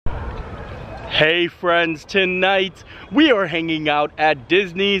Hey friends, tonight we are hanging out at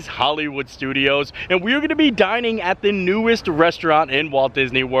Disney's Hollywood Studios and we're going to be dining at the newest restaurant in Walt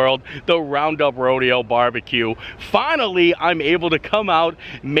Disney World, the Roundup Rodeo BBQ. Finally, I'm able to come out,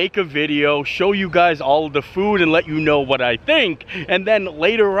 make a video, show you guys all of the food and let you know what I think. And then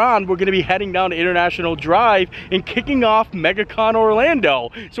later on, we're going to be heading down to International Drive and kicking off MEGACON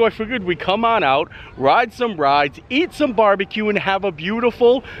Orlando. So I figured we come on out, ride some rides, eat some barbecue, and have a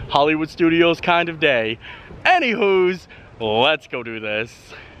beautiful Hollywood Studios kind of day. Anywho's, let's go do this.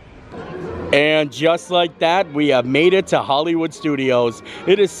 And just like that, we have made it to Hollywood Studios.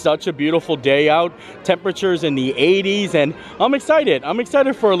 It is such a beautiful day out. Temperatures in the 80s and I'm excited. I'm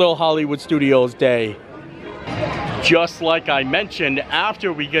excited for a little Hollywood Studios day. Just like I mentioned,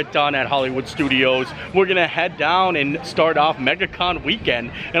 after we get done at Hollywood Studios, we're gonna head down and start off MEGACON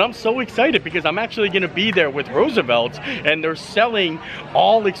weekend. And I'm so excited because I'm actually gonna be there with Roosevelt and they're selling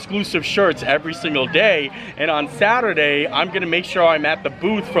all exclusive shirts every single day. And on Saturday, I'm gonna make sure I'm at the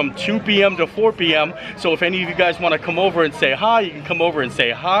booth from 2 p.m. to 4 p.m. So if any of you guys wanna come over and say hi, you can come over and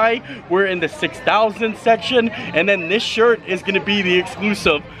say hi. We're in the 6,000 section. And then this shirt is gonna be the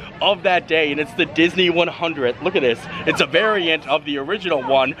exclusive of that day, and it's the Disney 100. Look at this. It's a variant of the original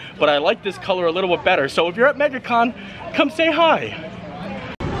one, but I like this color a little bit better. So if you're at MEGACON, come say hi.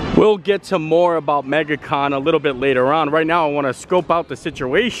 We'll get to more about MEGACON a little bit later on. Right now, I want to scope out the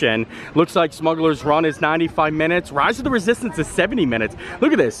situation. Looks like Smuggler's Run is 95 minutes. Rise of the Resistance is 70 minutes.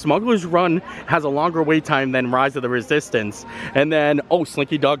 Look at this. Smuggler's Run has a longer wait time than Rise of the Resistance. And then, oh,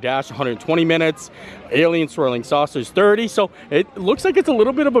 Slinky Dog Dash, 120 minutes. Alien Swirling Saucers, 30. So it looks like it's a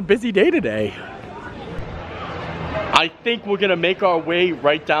little bit of a busy day today. I think we're gonna make our way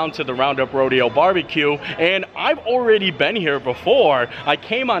right down to the Roundup Rodeo BBQ, and I've already been here before. I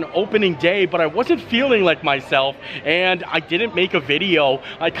came on opening day, but I wasn't feeling like myself, and I didn't make a video.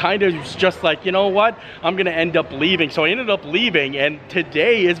 I kind of was just like, you know what? I'm gonna end up leaving. So I ended up leaving, and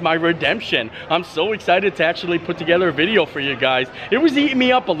today is my redemption. I'm so excited to actually put together a video for you guys. It was eating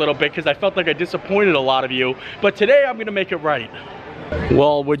me up a little bit because I felt like I disappointed a lot of you, but today I'm gonna make it right.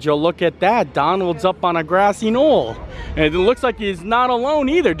 Well, would you look at that? Donald's up on a grassy knoll. And it looks like he's not alone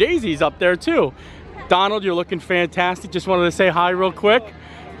either. Daisy's up there too. Donald, you're looking fantastic. Just wanted to say hi real quick.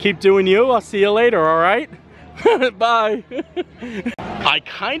 Keep doing you. I'll see you later, all right? Bye. I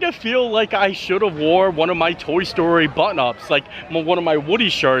kind of feel like I should have wore one of my Toy Story button-ups, like one of my Woody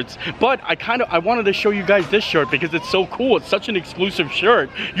shirts, but I wanted to show you guys this shirt because it's so cool. It's such an exclusive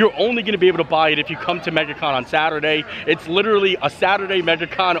shirt. You're only going to be able to buy it if you come to MEGACON on Saturday. It's literally a Saturday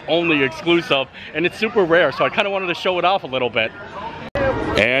MEGACON only exclusive, and it's super rare, so I kind of wanted to show it off a little bit.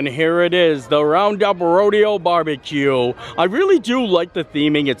 And here it is, the Roundup Rodeo BBQ. I really do like the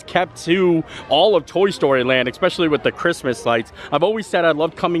theming. It's kept to all of Toy Story Land, especially with the Christmas lights. I've always said I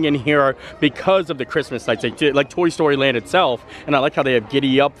love coming in here because of the Christmas lights, like Toy Story Land itself. And I like how they have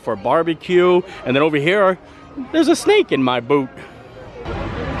Giddy Up for barbecue. And then over here, there's a snake in my boot.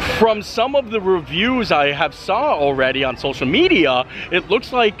 From some of the reviews I have saw already on social media, it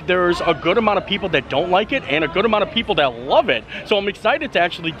looks like there's a good amount of people that don't like it and a good amount of people that love it. So I'm excited to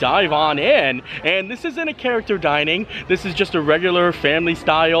actually dive on in. And this isn't a character dining. This is just a regular family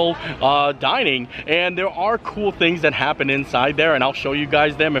style dining. And there are cool things that happen inside there, and I'll show you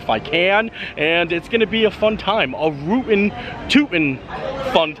guys them if I can. And it's gonna be a fun time, a rootin' tootin'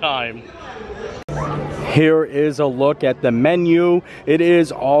 fun time. Here is a look at the menu. It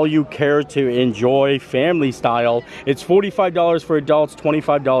is all you care to enjoy, family style. It's $45 for adults,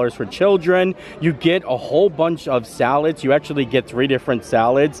 $25 for children. You get a whole bunch of salads. You actually get 3 different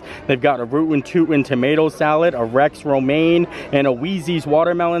salads. They've got a Rootin' Tootin' tomato salad, a Rex romaine, and a Wheezy's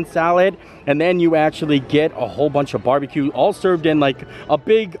watermelon salad. And then you actually get a whole bunch of barbecue, all served in like a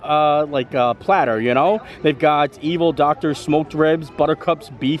big platter, you know? They've got Evil Doctor smoked ribs, Buttercup's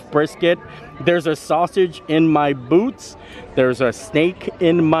beef brisket. There's a sausage in my boots. There's a snake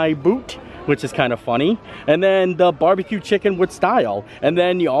in my boot, which is kind of funny. And then the barbecue chicken with style. And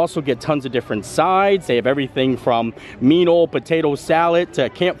then you also get tons of different sides. They have everything from mean old potato salad to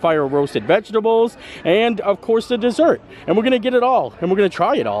campfire roasted vegetables. And of course the dessert. And we're gonna get it all. And we're gonna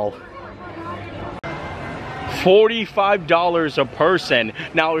try it all. $45 a person.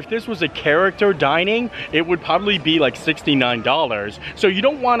 Now, if this was a character dining, it would probably be like $69. So you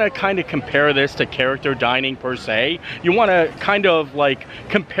don't want to kind of compare this to character dining per se. You want to kind of like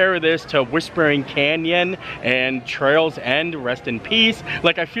compare this to Whispering Canyon and Trails End, rest in peace.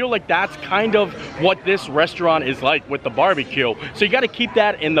 Like, I feel like that's kind of what this restaurant is like with the barbecue. So you got to keep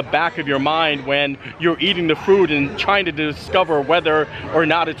that in the back of your mind when you're eating the food and trying to discover whether or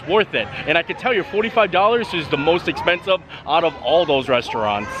not it's worth it. And I can tell you, $45 is the most expensive out of all those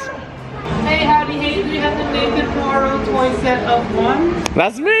restaurants. Hey, howdy, hey, do you have the Nathan Morrow toy set of 1?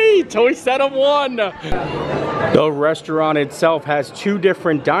 That's me, toy set of 1. The restaurant itself has 2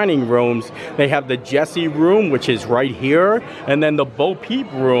 different dining rooms. They have the Jessie room, which is right here, and then the Bo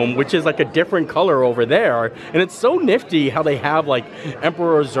Peep room, which is like a different color over there. And it's so nifty how they have like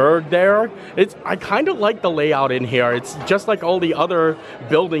Emperor Zurg there. I kind of like the layout in here. It's just like all the other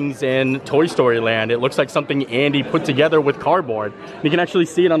buildings in Toy Story Land. It looks like something Andy put together with cardboard. You can actually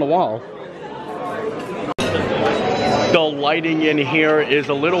see it on the wall. The lighting in here is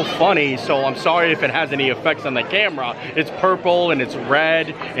a little funny, so I'm sorry if it has any effects on the camera. It's purple and it's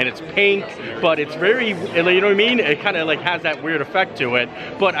red and it's pink, but it's very, you know what I mean? It kind of like has that weird effect to it.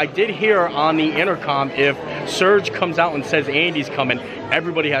 But I did hear on the intercom, if Surge comes out and says Andy's coming,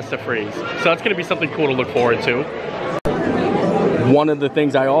 everybody has to freeze. So that's gonna be something cool to look forward to. One of the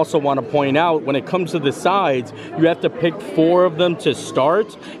things I also want to point out, when it comes to the sides, you have to pick 4 of them to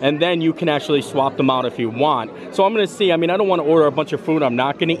start, and then you can actually swap them out if you want. So I'm going to see, I mean, I don't want to order a bunch of food I'm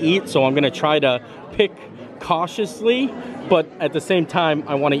not going to eat, so I'm going to try to pick cautiously, but at the same time,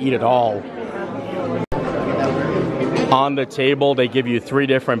 I want to eat it all. On the table, they give you 3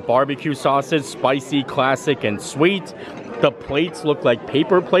 different barbecue sauces, spicy, classic, and sweet. The plates look like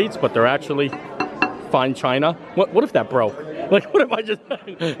paper plates, but they're actually fine china. What if that broke? Like, what if I just,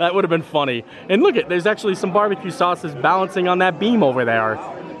 that would have been funny. And look, there's actually some barbecue sauces balancing on that beam over there.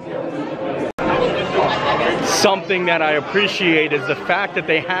 Something that I appreciate is the fact that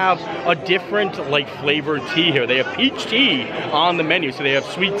they have a different like flavored tea here. They have peach tea on the menu. So they have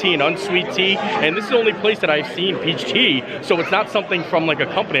sweet tea and unsweet tea. And this is the only place that I've seen peach tea. So it's not something from like a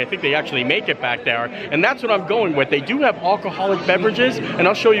company. I think they actually make it back there. And that's what I'm going with. They do have alcoholic beverages, and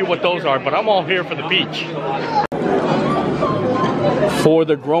I'll show you what those are, but I'm all here for the peach. For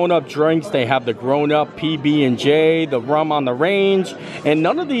the grown-up drinks, they have the grown-up PB&J, the rum on the range, and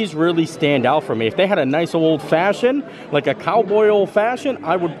none of these really stand out for me. If they had a nice old-fashioned, like a cowboy old-fashioned,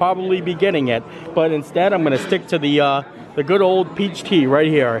 I would probably be getting it. But instead, I'm going to stick to the good old peach tea right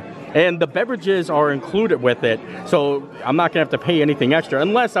here. And the beverages are included with it, so I'm not going to have to pay anything extra,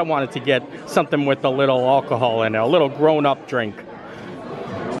 unless I wanted to get something with a little alcohol in it, a little grown-up drink.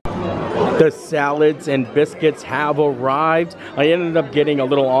 The salads and biscuits have arrived. I ended up getting a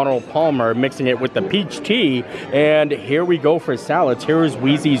little Arnold Palmer, mixing it with the peach tea. And here we go for salads. Here is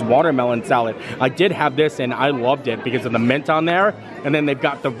Wheezy's watermelon salad. I did have this and I loved it because of the mint on there. And then they've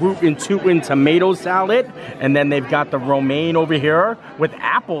got the root and tootin' tomato salad. And then they've got the romaine over here with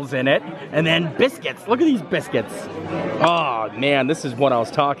apples in it. And then biscuits. Look at these biscuits. Oh man, this is what I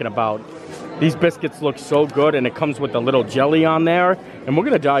was talking about. These biscuits look so good, and it comes with a little jelly on there. And we're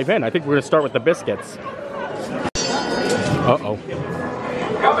going to dive in. I think we're going to start with the biscuits. Uh-oh.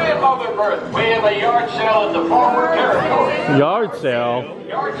 Come in, Mother Earth. We have a yard sale in the forward territory. Yard sale?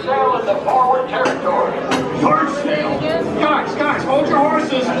 Yard sale in the forward territory. Yard sale? Guys, hold your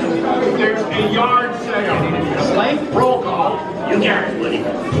horses. There's a yard sale. Slate, roll call. You got it, Woody.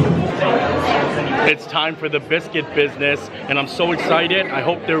 It's time for the biscuit business, and I'm so excited. I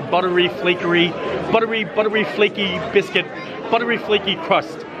hope they're buttery, flaky biscuit, buttery, flaky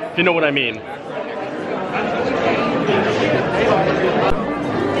crust, if you know what I mean.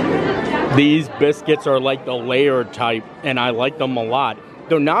 These biscuits are like the layered type, and I like them a lot.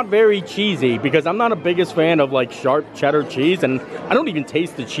 They're not very cheesy because I'm not a biggest fan of like sharp cheddar cheese, and I don't even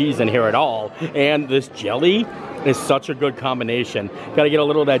taste the cheese in here at all. And this jelly is such a good combination. Gotta get a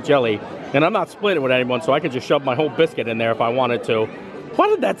little of that jelly. And I'm not splitting it with anyone, so I can just shove my whole biscuit in there if I wanted to. Why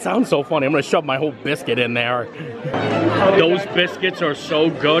did that sound so funny? I'm gonna shove my whole biscuit in there. Those biscuits are so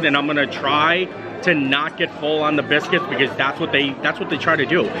good, and I'm gonna try to not get full on the biscuits because that's what they try to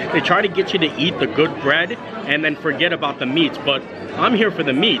do. They try to get you to eat the good bread and then forget about the meats, but I'm here for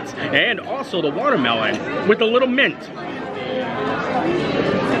the meats and also the watermelon with a little mint.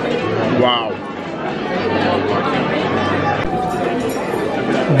 Wow.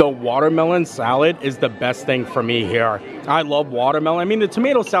 The watermelon salad is the best thing for me here. I love watermelon. I mean, the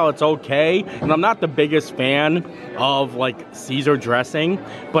tomato salad's okay, and I'm not the biggest fan of like Caesar dressing,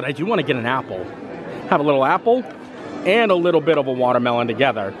 but I do want to get an apple. Have a little apple and a little bit of a watermelon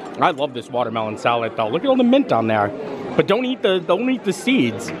together. I love this watermelon salad though. Look at all the mint on there. But don't eat the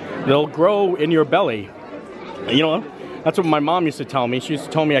seeds. They'll grow in your belly. You know, that's what my mom used to tell me. She used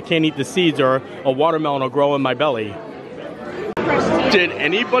to tell me I can't eat the seeds or a watermelon will grow in my belly. Did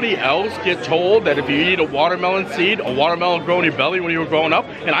anybody else get told that if you eat a watermelon seed, a watermelon will grow in your belly when you were growing up?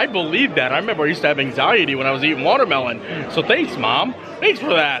 And I believe that. I remember I used to have anxiety when I was eating watermelon. So thanks, Mom. Thanks for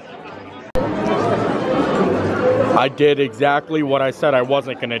that. I did exactly what I said I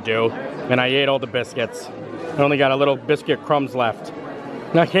wasn't going to do, and I ate all the biscuits. I only got a little biscuit crumbs left.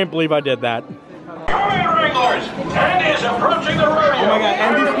 I can't believe I did that. Come in, wranglers! Andy is approaching the rodeo! Oh my god,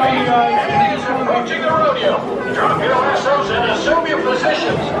 Andy's coming, guys. Andy is approaching the rodeo! Drop your lassos and assume your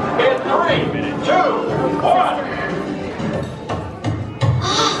positions in 3, 2, 1.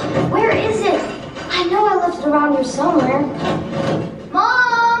 Where is it? I know I left it around here somewhere.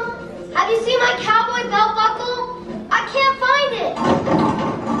 Mom! Have you seen my cowboy belt buckle? I can't find it.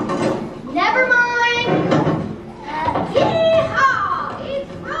 Never mind. Yeehaw!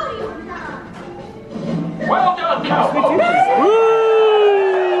 It's rodeo time. Well done, cowboy!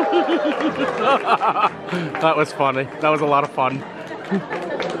 That was funny. That was a lot of fun.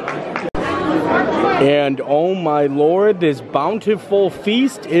 And oh my lord, this bountiful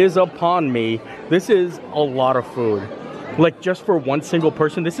feast is upon me. This is a lot of food. Like just for one single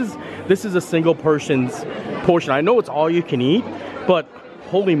person, this is a single person's portion. I know it's all you can eat, but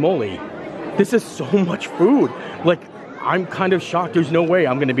holy moly, this is so much food. Like I'm kind of shocked. There's no way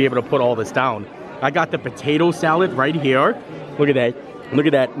I'm gonna be able to put all this down. I got the potato salad right here. Look at that. Look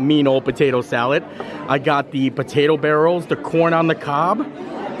at that mean old potato salad. I got the potato barrels, the corn on the cob.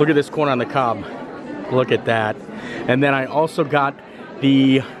 Look at this corn on the cob. Look at that. And then I also got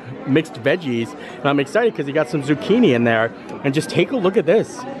the mixed veggies. And I'm excited because you got some zucchini in there. And just take a look at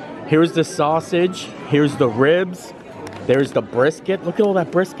this. Here's the sausage. Here's the ribs. There's the brisket. Look at all that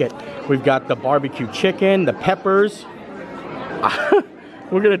brisket. We've got the barbecue chicken, the peppers.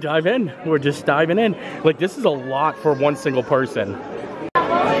 We're gonna dive in. We're just diving in. Like this is a lot for one single person.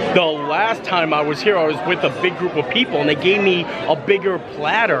 The last time I was here, I was with a big group of people and they gave me a bigger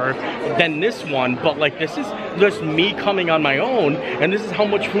platter than this one. But like this is just me coming on my own and this is how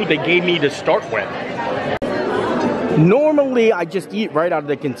much food they gave me to start with. Normally I just eat right out of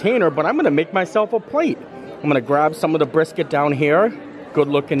the container, but I'm gonna make myself a plate. I'm gonna grab some of the brisket down here. Good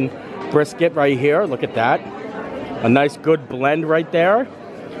looking brisket right here, look at that. A nice good blend right there.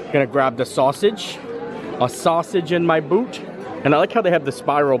 Gonna grab the sausage. A sausage in my boot. And I like how they have the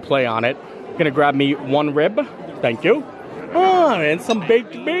spiral play on it. Gonna grab me one rib. Thank you. Oh, and some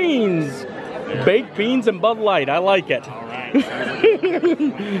baked beans. Baked beans and Bud Light. I like it. All right.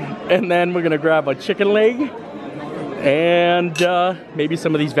 And then we're gonna grab a chicken leg. And maybe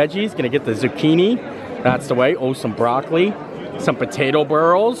some of these veggies. Gonna get the zucchini. That's the way. Oh, some broccoli. Some potato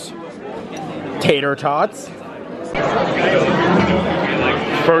burrows. Tater tots.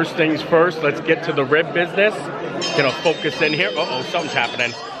 First things first, let's get to the rib business. Gonna focus in here. Uh-oh, something's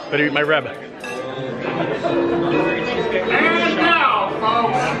happening. Better eat my rib. And now,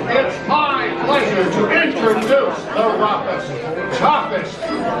 folks, it's my pleasure to introduce the roughest, toughest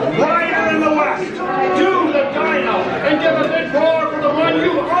rider in the West. Do the dino and give a big roar for the one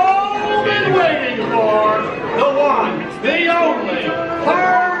you've all been waiting for. The one, the only,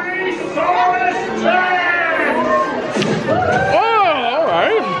 Harry-saurus Jack! Oh, all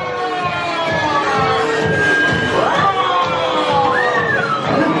right.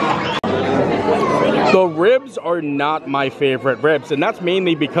 The ribs are not my favorite ribs, and that's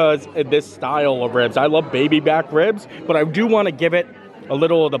mainly because of this style of ribs. I love baby back ribs, but I do want to give it a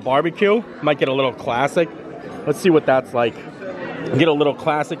little of the barbecue. Might get a little classic. Let's see what that's like. Get a little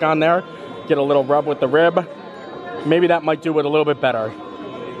classic on there. Get a little rub with the rib. Maybe that might do it a little bit better.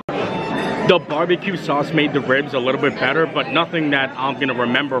 The barbecue sauce made the ribs a little bit better, but nothing that I'm gonna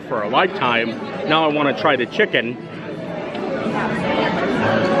remember for a lifetime. Now I want to try the chicken.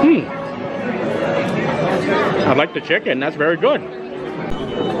 I like the chicken, that's very good.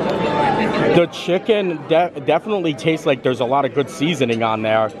 The chicken definitely tastes like there's a lot of good seasoning on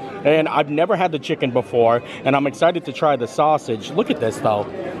there. And I've never had the chicken before, and I'm excited to try the sausage. Look at this though.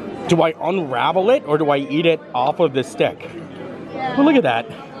 Do I unravel it or do I eat it off of the stick? Oh, look at that.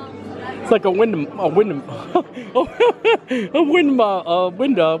 It's like a wind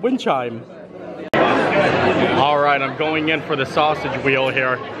chime. All right, I'm going in for the sausage wheel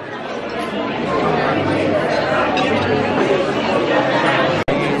here.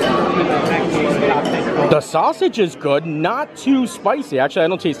 The sausage is good, not too spicy. Actually, I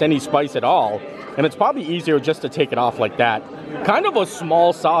don't taste any spice at all. And it's probably easier just to take it off like that. Kind of a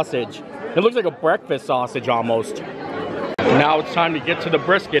small sausage. It looks like a breakfast sausage almost. Now it's time to get to the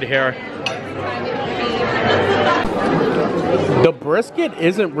brisket here. The brisket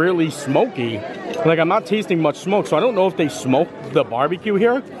isn't really smoky. Like, I'm not tasting much smoke, so I don't know if they smoked the barbecue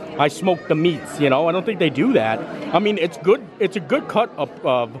here. I smoked the meats, you know? I don't think they do that. I mean, it's good. It's a good cut of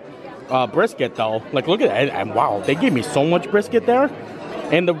brisket, though. Like, look at that. And wow, they gave me so much brisket there.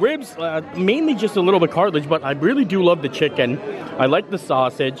 And the ribs, mainly just a little bit cartilage, but I really do love the chicken. I like the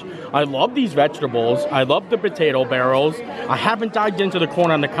sausage. I love these vegetables. I love the potato barrels. I haven't dived into the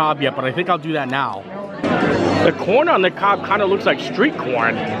corn on the cob yet, but I think I'll do that now. The corn on the cob kind of looks like street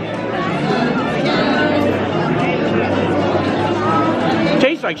corn.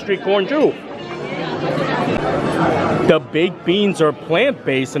 Tastes like street corn too. The baked beans are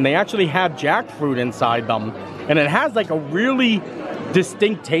plant-based and they actually have jackfruit inside them. And it has like a really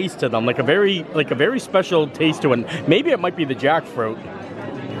distinct taste to them, like a very special taste to it. Maybe it might be the jackfruit.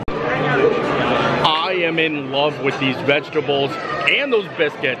 I am in love with these vegetables and those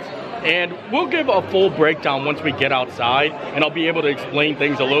biscuits. And we'll give a full breakdown once we get outside, and I'll be able to explain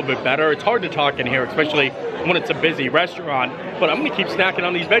things a little bit better. It's hard to talk in here, especially when it's a busy restaurant, but I'm gonna keep snacking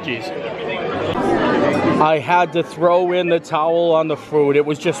on these veggies. I had to throw in the towel on the food. It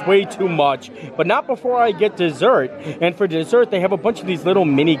was just way too much, but not before I get dessert. And for dessert, they have a bunch of these little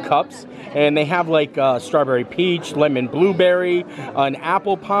mini cups, and they have like strawberry peach, lemon blueberry, an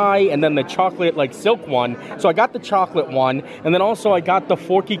apple pie, and then the chocolate like silk one. So I got the chocolate one, and then also I got the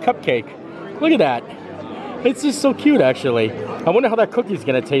forky cupcake. Look at that. It's just so cute, actually. I wonder how that cookie's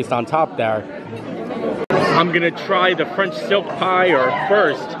gonna taste on top there. I'm gonna try the French silk pie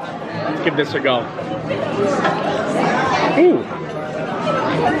first. Let's give this a go. Ooh.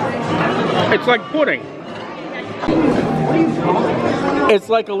 It's like pudding. It's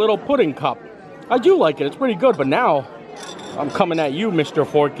like a little pudding cup. I do like it. It's pretty good, but now I'm coming at you, Mr.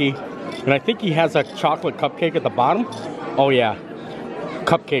 Forky. And I think he has a chocolate cupcake at the bottom. Oh yeah.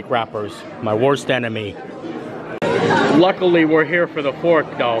 Cupcake wrappers. My worst enemy. Luckily, we're here for the fork,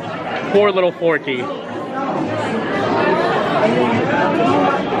 though. Poor little Forky.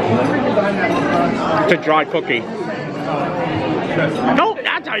 It's a dry cookie. Oh,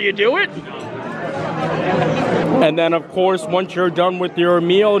 that's how you do it. And then, of course, once you're done with your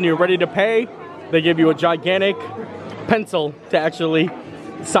meal and you're ready to pay, they give you a gigantic pencil to actually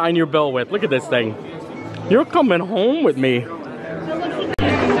sign your bill with. Look at this thing. You're coming home with me.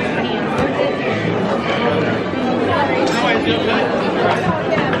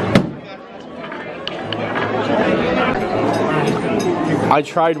 I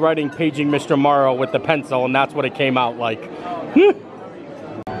tried writing Paging Mr. Morrow with the pencil, and that's what it came out like.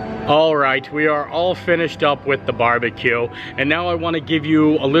 All right, we are all finished up with the barbecue, and now I want to give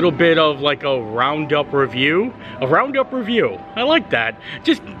you a little bit of like a roundup review. A roundup review. I like that.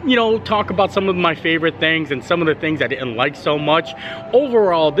 Just, you know, talk about some of my favorite things and some of the things I didn't like so much.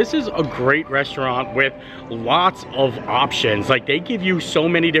 Overall, this is a great restaurant with lots of options. Like, they give you so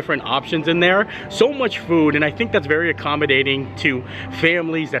many different options in there, so much food, and I think that's very accommodating to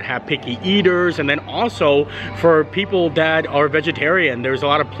families that have picky eaters, and then also for people that are vegetarian. There's a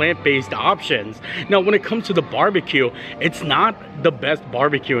lot of plant-based options. Now, when it comes to the barbecue, it's not the best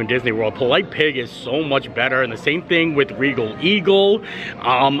barbecue in Disney World. Polite Pig is so much better, and the same thing with Regal Eagle.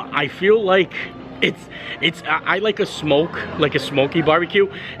 I feel like I like a smoky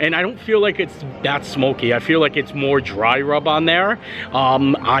barbecue, and I don't feel like it's that smoky. I feel like it's more dry rub on there.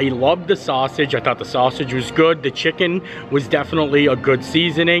 I loved the sausage. I thought the sausage was good. The chicken was definitely a good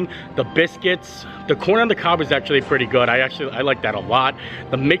seasoning. The biscuits, the corn on the cob is actually pretty good. I like that a lot.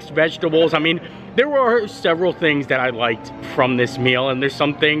 The mixed vegetables, I mean, there were several things that I liked from this meal, and there's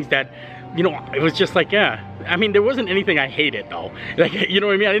some things that, you know, it was just like, yeah. I mean, there wasn't anything I hated, though. Like, you know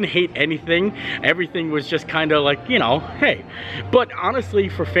what I mean? I didn't hate anything. Everything was just kind of like, you know, hey. But honestly,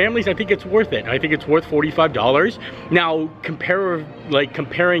 for families, I think it's worth it. I think it's worth $45. Now,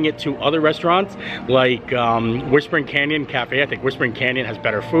 comparing it to other restaurants, like Whispering Canyon Cafe, I think Whispering Canyon has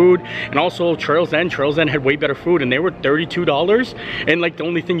better food. And also Trails End. Trails End had way better food, and they were $32. And, like, the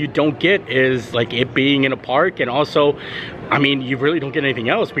only thing you don't get is, like, it being in a park. And also, I mean, you really don't get anything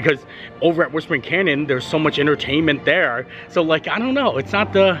else, because over at Whispering Canyon, there's so much entertainment there. So, like, I don't know, it's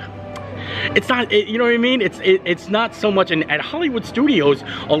not, you know what I mean? It's not so much. And at Hollywood Studios,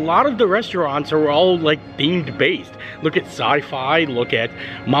 a lot of the restaurants are all like themed based. Look at Sci-Fi, look at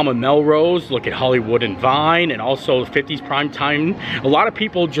Mama Melrose, look at Hollywood and Vine, and also 50s Prime Time. A lot of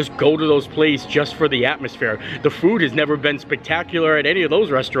people just go to those places just for the atmosphere. The food has never been spectacular at any of those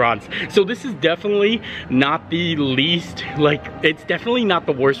restaurants. So this is definitely not the least, like, it's definitely not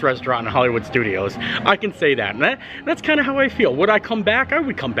the worst restaurant in Hollywood Studios. I can say that. And that's kind of how I feel. Would I come back? I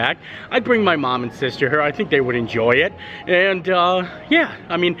would come back. I'd bring my mom and sister here. I think they would enjoy it. And yeah,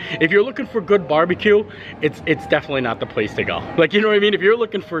 I mean, if you're looking for good barbecue, it's definitely not the place to go. Like, you know what I mean? If you're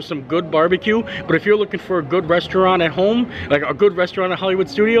looking for some good barbecue, but if you're looking for a good restaurant at home, like a good restaurant at Hollywood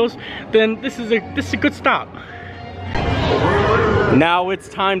Studios, then this is a good stop. Now it's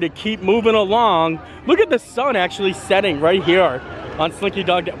time to keep moving along. Look at the sun actually setting right here on Slinky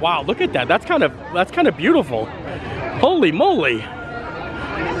Dog. Wow, look at that. That's kind of beautiful. Holy moly.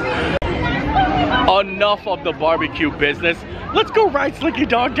 enough of the barbecue business. Let's go ride Slinky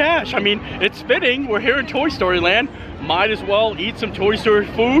Dog Dash. I mean, it's fitting. We're here in Toy Story Land. Might as well eat some Toy Story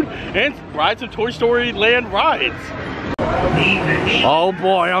food and ride some Toy Story Land rides. Oh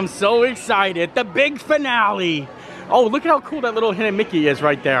boy, I'm so excited. The big finale. Oh, look at how cool that little hidden Mickey is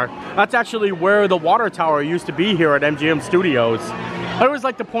right there. That's actually where the water tower used to be here at MGM Studios. I always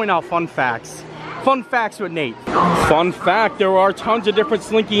like to point out fun facts. Fun facts with Nate. Fun fact, there are tons of different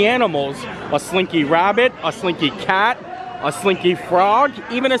Slinky animals. A Slinky rabbit, a Slinky cat, a Slinky frog,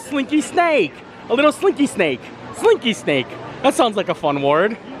 even a Slinky snake. A little Slinky snake. Slinky snake. That sounds like a fun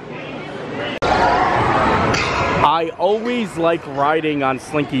word. I always like riding on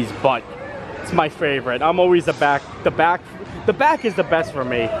Slinky's butt. It's my favorite. I'm always the back. The back is the best for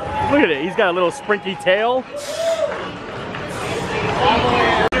me. Look at it. He's got a little sprinky tail.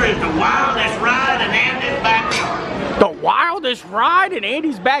 Here is the wildest ride in Andy's backyard. The wildest ride in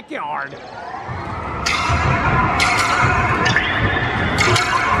Andy's backyard.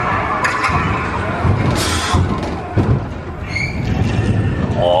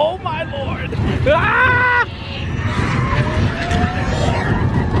 Oh my Lord! Ah!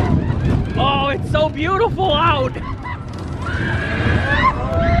 Oh, it's so beautiful out!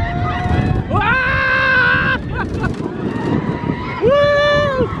 Ah! Woo!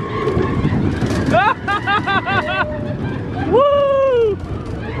 Woo!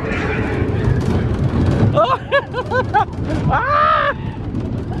 Ah!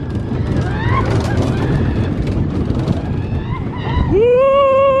 Woo!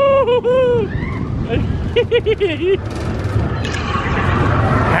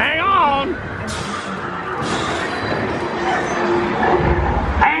 Hang on!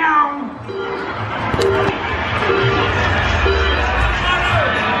 Hang on!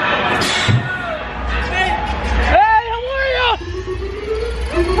 Hey, how are you?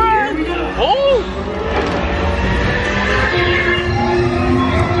 Oh!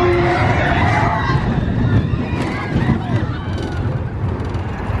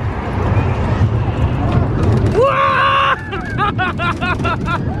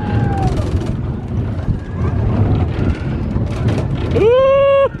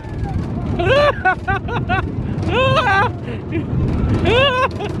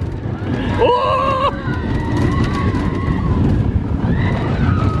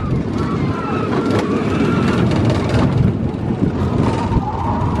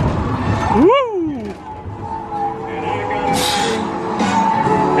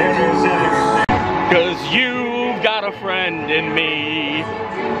 In me.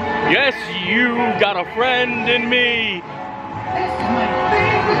 Yes, you've got a friend in me.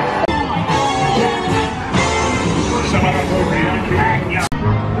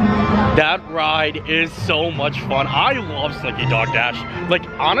 That ride is so much fun. I love Slinky Dog Dash. Like,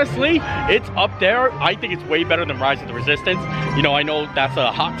 honestly, it's up there. I think it's way better than Rise of the Resistance. You know, I know that's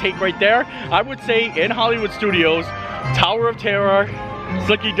a hot take right there. I would say in Hollywood Studios, Tower of Terror,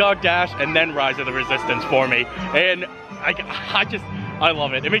 Slinky Dog Dash, and then Rise of the Resistance for me. And I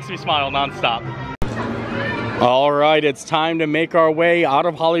love it. It makes me smile nonstop. All right, it's time to make our way out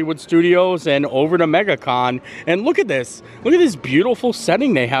of Hollywood Studios and over to MegaCon. And look at this. Look at this beautiful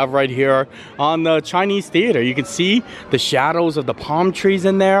setting they have right here on the Chinese Theater. You can see the shadows of the palm trees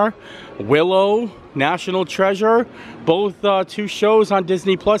in there. Willow, National Treasure, both two shows on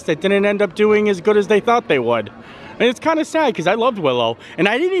Disney Plus that didn't end up doing as good as they thought they would. And it's kind of sad because I loved Willow. And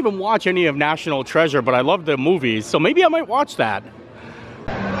I didn't even watch any of National Treasure, but I loved the movies. So maybe I might watch that.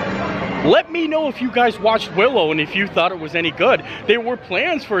 Let me know if you guys watched Willow and if you thought it was any good. There were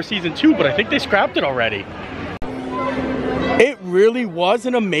plans for a season 2, but I think they scrapped it already. It really was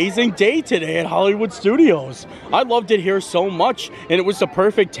an amazing day today at Hollywood Studios. I loved it here so much, and it was the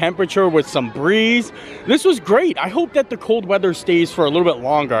perfect temperature with some breeze. This was great. I hope that the cold weather stays for a little bit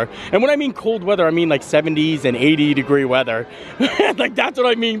longer. And when I mean cold weather, I mean like 70s and 80 degree weather. Like, that's what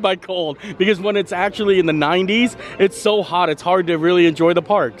I mean by cold, because when it's actually in the 90s, it's so hot, it's hard to really enjoy the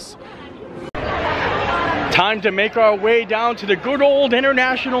parks. Time to make our way down to the good old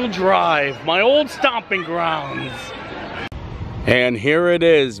International Drive, my old stomping grounds. And here it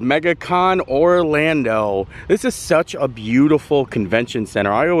is, MegaCon Orlando. This is such a beautiful convention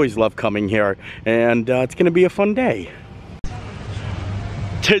center. I always love coming here, and it's gonna be a fun day.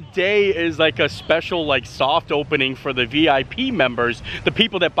 Today is like a special, like, soft opening for the VIP members, the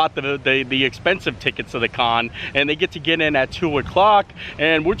people that bought the expensive tickets to the con, and they get to get in at 2 o'clock,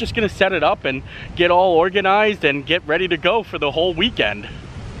 and we're just gonna set it up and get all organized and get ready to go for the whole weekend.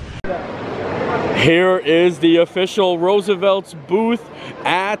 Here is the official Roosevelt's booth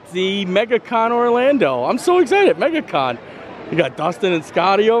at the MegaCon Orlando. I'm so excited, MegaCon. You got Dustin and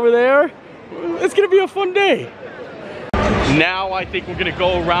Scotty over there. It's gonna be a fun day. Now I think we're gonna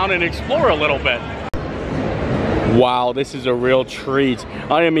go around and explore a little bit. Wow, this is a real treat.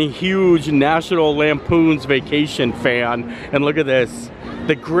 I am a huge National Lampoon's Vacation fan. And look at this.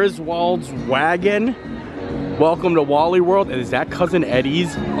 The Griswold's wagon. Welcome to Wally World. Is that Cousin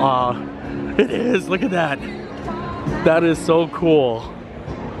Eddie's? It is. Look at that. That is so cool.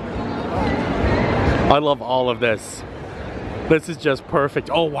 I love all of this. This is just perfect.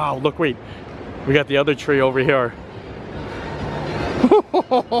 Oh wow, look, wait. We got the other tree over here.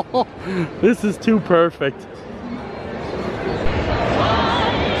 This is too perfect.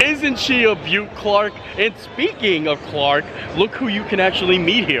 Isn't she a beaut, Clark? And speaking of Clark, look who you can actually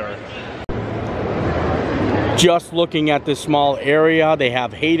meet here. Just looking at this small area, they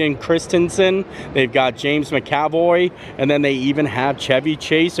have Hayden Christensen, they've got James McAvoy, and then they even have Chevy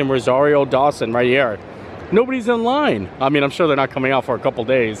Chase and Rosario Dawson right here. Nobody's in line. I mean, I'm sure they're not coming out for a couple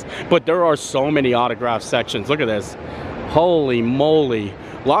days, but there are so many autograph sections. Look at this. Holy moly.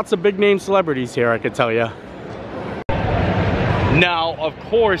 Lots of big name celebrities here, I could tell you. Now, of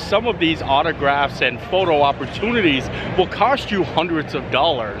course, some of these autographs and photo opportunities will cost you hundreds of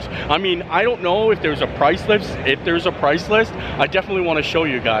dollars. I mean, I don't know if there's a price list. If there's a price list, I definitely want to show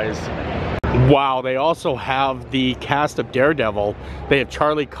you guys. Wow, they also have the cast of Daredevil. They have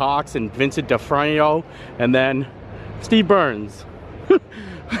Charlie Cox and Vincent D'Onofrio, and then Steve Burns.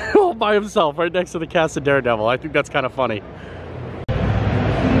 All by himself, right next to the cast of Daredevil. I think that's kind of funny.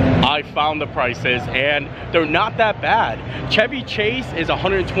 I found the prices and they're not that bad. Chevy Chase is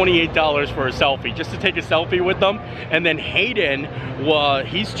 $128 for a selfie, just to take a selfie with them. And then Hayden,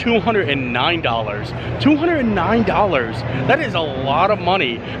 he's $209. $209, that is a lot of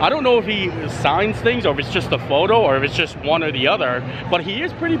money. I don't know if he signs things or if it's just a photo or if it's just one or the other, but he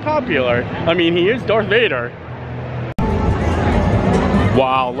is pretty popular. I mean, he is Darth Vader.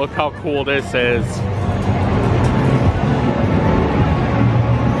 Wow, look how cool this is.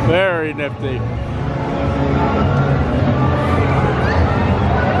 Very nifty.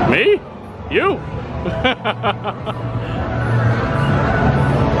 Me? You?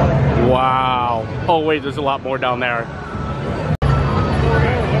 Wow. Oh wait, there's a lot more down there.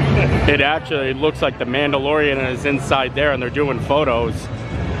 It actually looks like the Mandalorian is inside there and they're doing photos.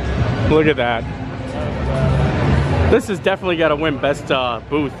 Look at that. This has definitely got to win best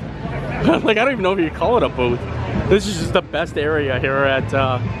booth. Like, I don't even know if you call it a booth. This is just the best area here at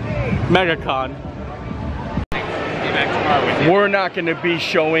MEGACON. We're not going to be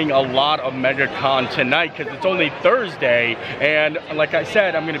showing a lot of MEGACON tonight because it's only Thursday, and like I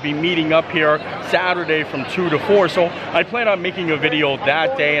said, I'm going to be meeting up here Saturday from 2 to 4, so I plan on making a video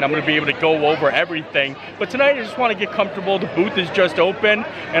that day and I'm going to be able to go over everything. But tonight I just want to get comfortable. The booth is just open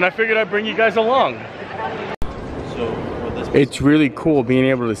and I figured I'd bring you guys along. It's really cool being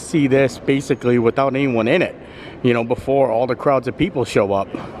able to see this basically without anyone in it, you know, before all the crowds of people show up.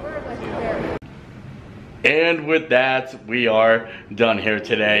 And with that, we are done here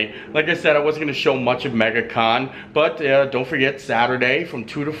today. Like I said, I wasn't going to show much of MEGACON, but don't forget Saturday from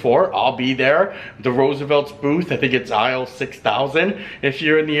 2 to 4, I'll be there. The Roosevelt's booth, I think it's aisle 6000. If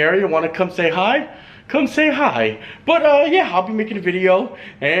you're in the area, want to come say hi? Come say hi. But yeah, I'll be making a video,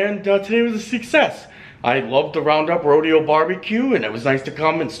 and today was a success. I loved the Roundup Rodeo BBQ, and it was nice to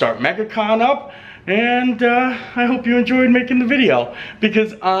come and start MEGACON up. And I hope you enjoyed making the video,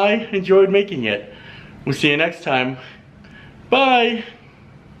 because I enjoyed making it. We'll see you next time. Bye!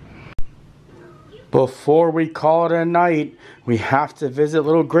 Before we call it a night, we have to visit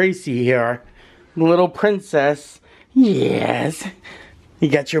little Gracie here. Little princess. Yes. You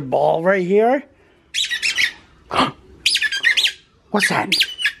got your ball right here? What's that?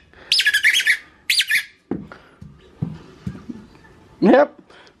 Yep.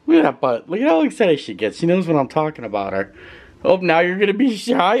 Look at that butt. Look at how excited she gets. She knows what I'm talking about her. Oh, now you're going to be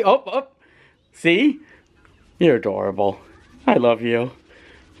shy. Oh. See? You're adorable. I love you.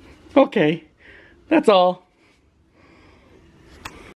 Okay. That's all.